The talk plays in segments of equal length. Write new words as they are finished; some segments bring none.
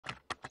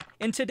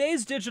In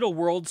today's digital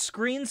world,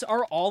 screens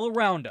are all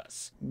around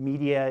us.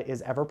 Media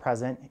is ever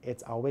present.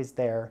 It's always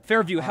there.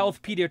 Fairview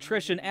Health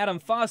pediatrician Adam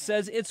Foss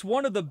says it's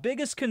one of the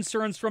biggest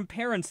concerns from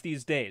parents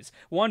these days,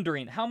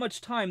 wondering how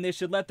much time they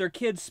should let their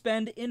kids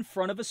spend in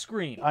front of a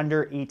screen.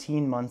 Under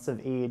 18 months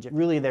of age,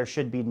 really there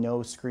should be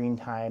no screen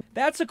time.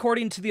 That's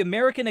according to the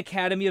American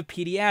Academy of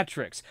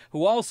Pediatrics,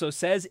 who also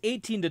says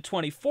 18 to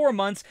 24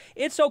 months,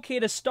 it's okay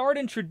to start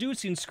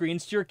introducing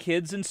screens to your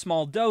kids in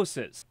small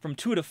doses. From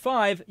 2 to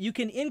 5, you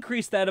can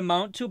increase that amount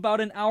to about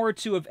an hour or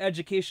two of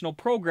educational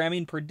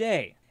programming per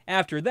day.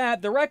 After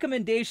that, the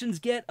recommendations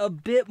get a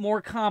bit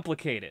more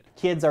complicated.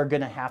 Kids are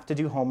going to have to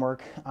do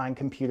homework on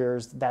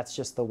computers. That's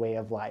just the way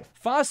of life.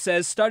 Foss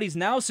says studies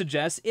now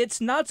suggest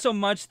it's not so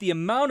much the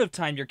amount of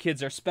time your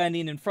kids are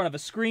spending in front of a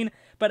screen,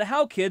 but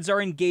how kids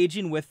are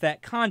engaging with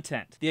that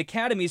content. The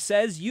Academy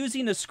says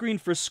using a screen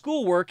for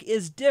schoolwork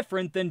is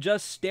different than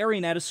just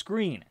staring at a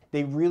screen.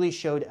 They really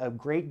showed a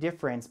great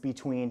difference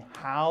between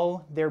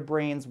how their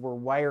brains were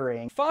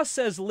wiring. Foss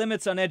says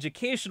limits on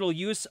educational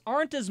use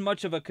aren't as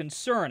much of a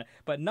concern,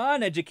 but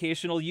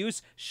non-educational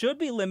use should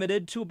be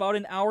limited to about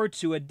an hour or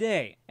two a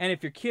day. And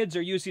if your kids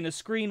are using a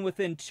screen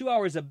within 2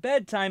 hours of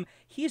bedtime,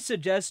 he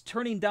suggests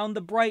turning down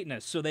the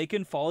brightness so they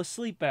can fall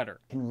asleep better.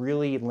 Can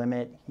really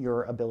limit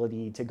your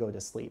ability to go to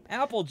sleep.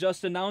 Apple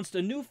just announced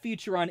a new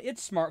feature on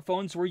its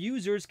smartphones where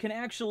users can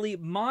actually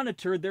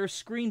monitor their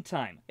screen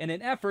time in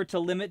an effort to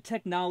limit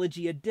technology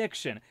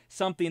addiction,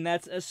 something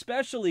that's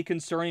especially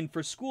concerning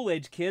for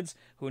school-age kids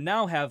who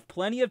now have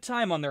plenty of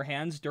time on their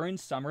hands during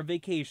summer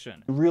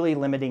vacation. Really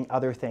limiting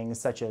other things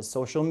such as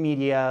social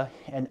media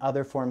and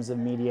other forms of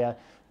media,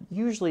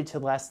 usually to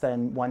less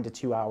than 1 to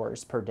 2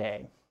 hours per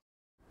day.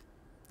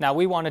 Now,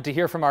 we wanted to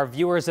hear from our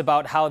viewers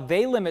about how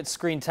they limit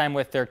screen time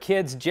with their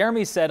kids.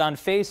 Jeremy said on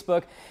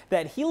Facebook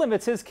that he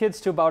limits his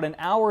kids to about an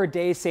hour a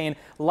day, saying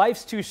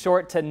life's too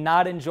short to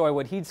not enjoy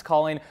what he's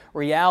calling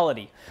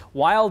reality.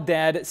 Wild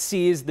Dad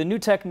sees the new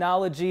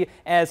technology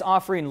as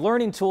offering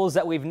learning tools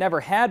that we've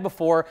never had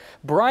before.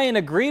 Brian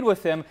agreed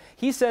with him.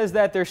 He says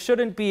that there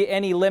shouldn't be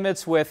any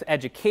limits with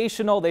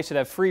educational. They should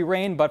have free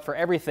reign, but for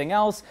everything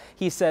else,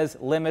 he says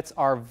limits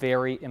are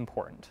very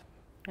important.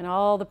 And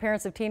all the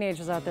parents of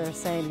teenagers out there are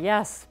saying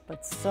yes,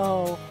 but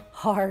so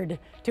hard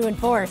to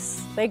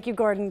enforce. Thank you,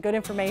 Gordon. Good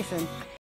information.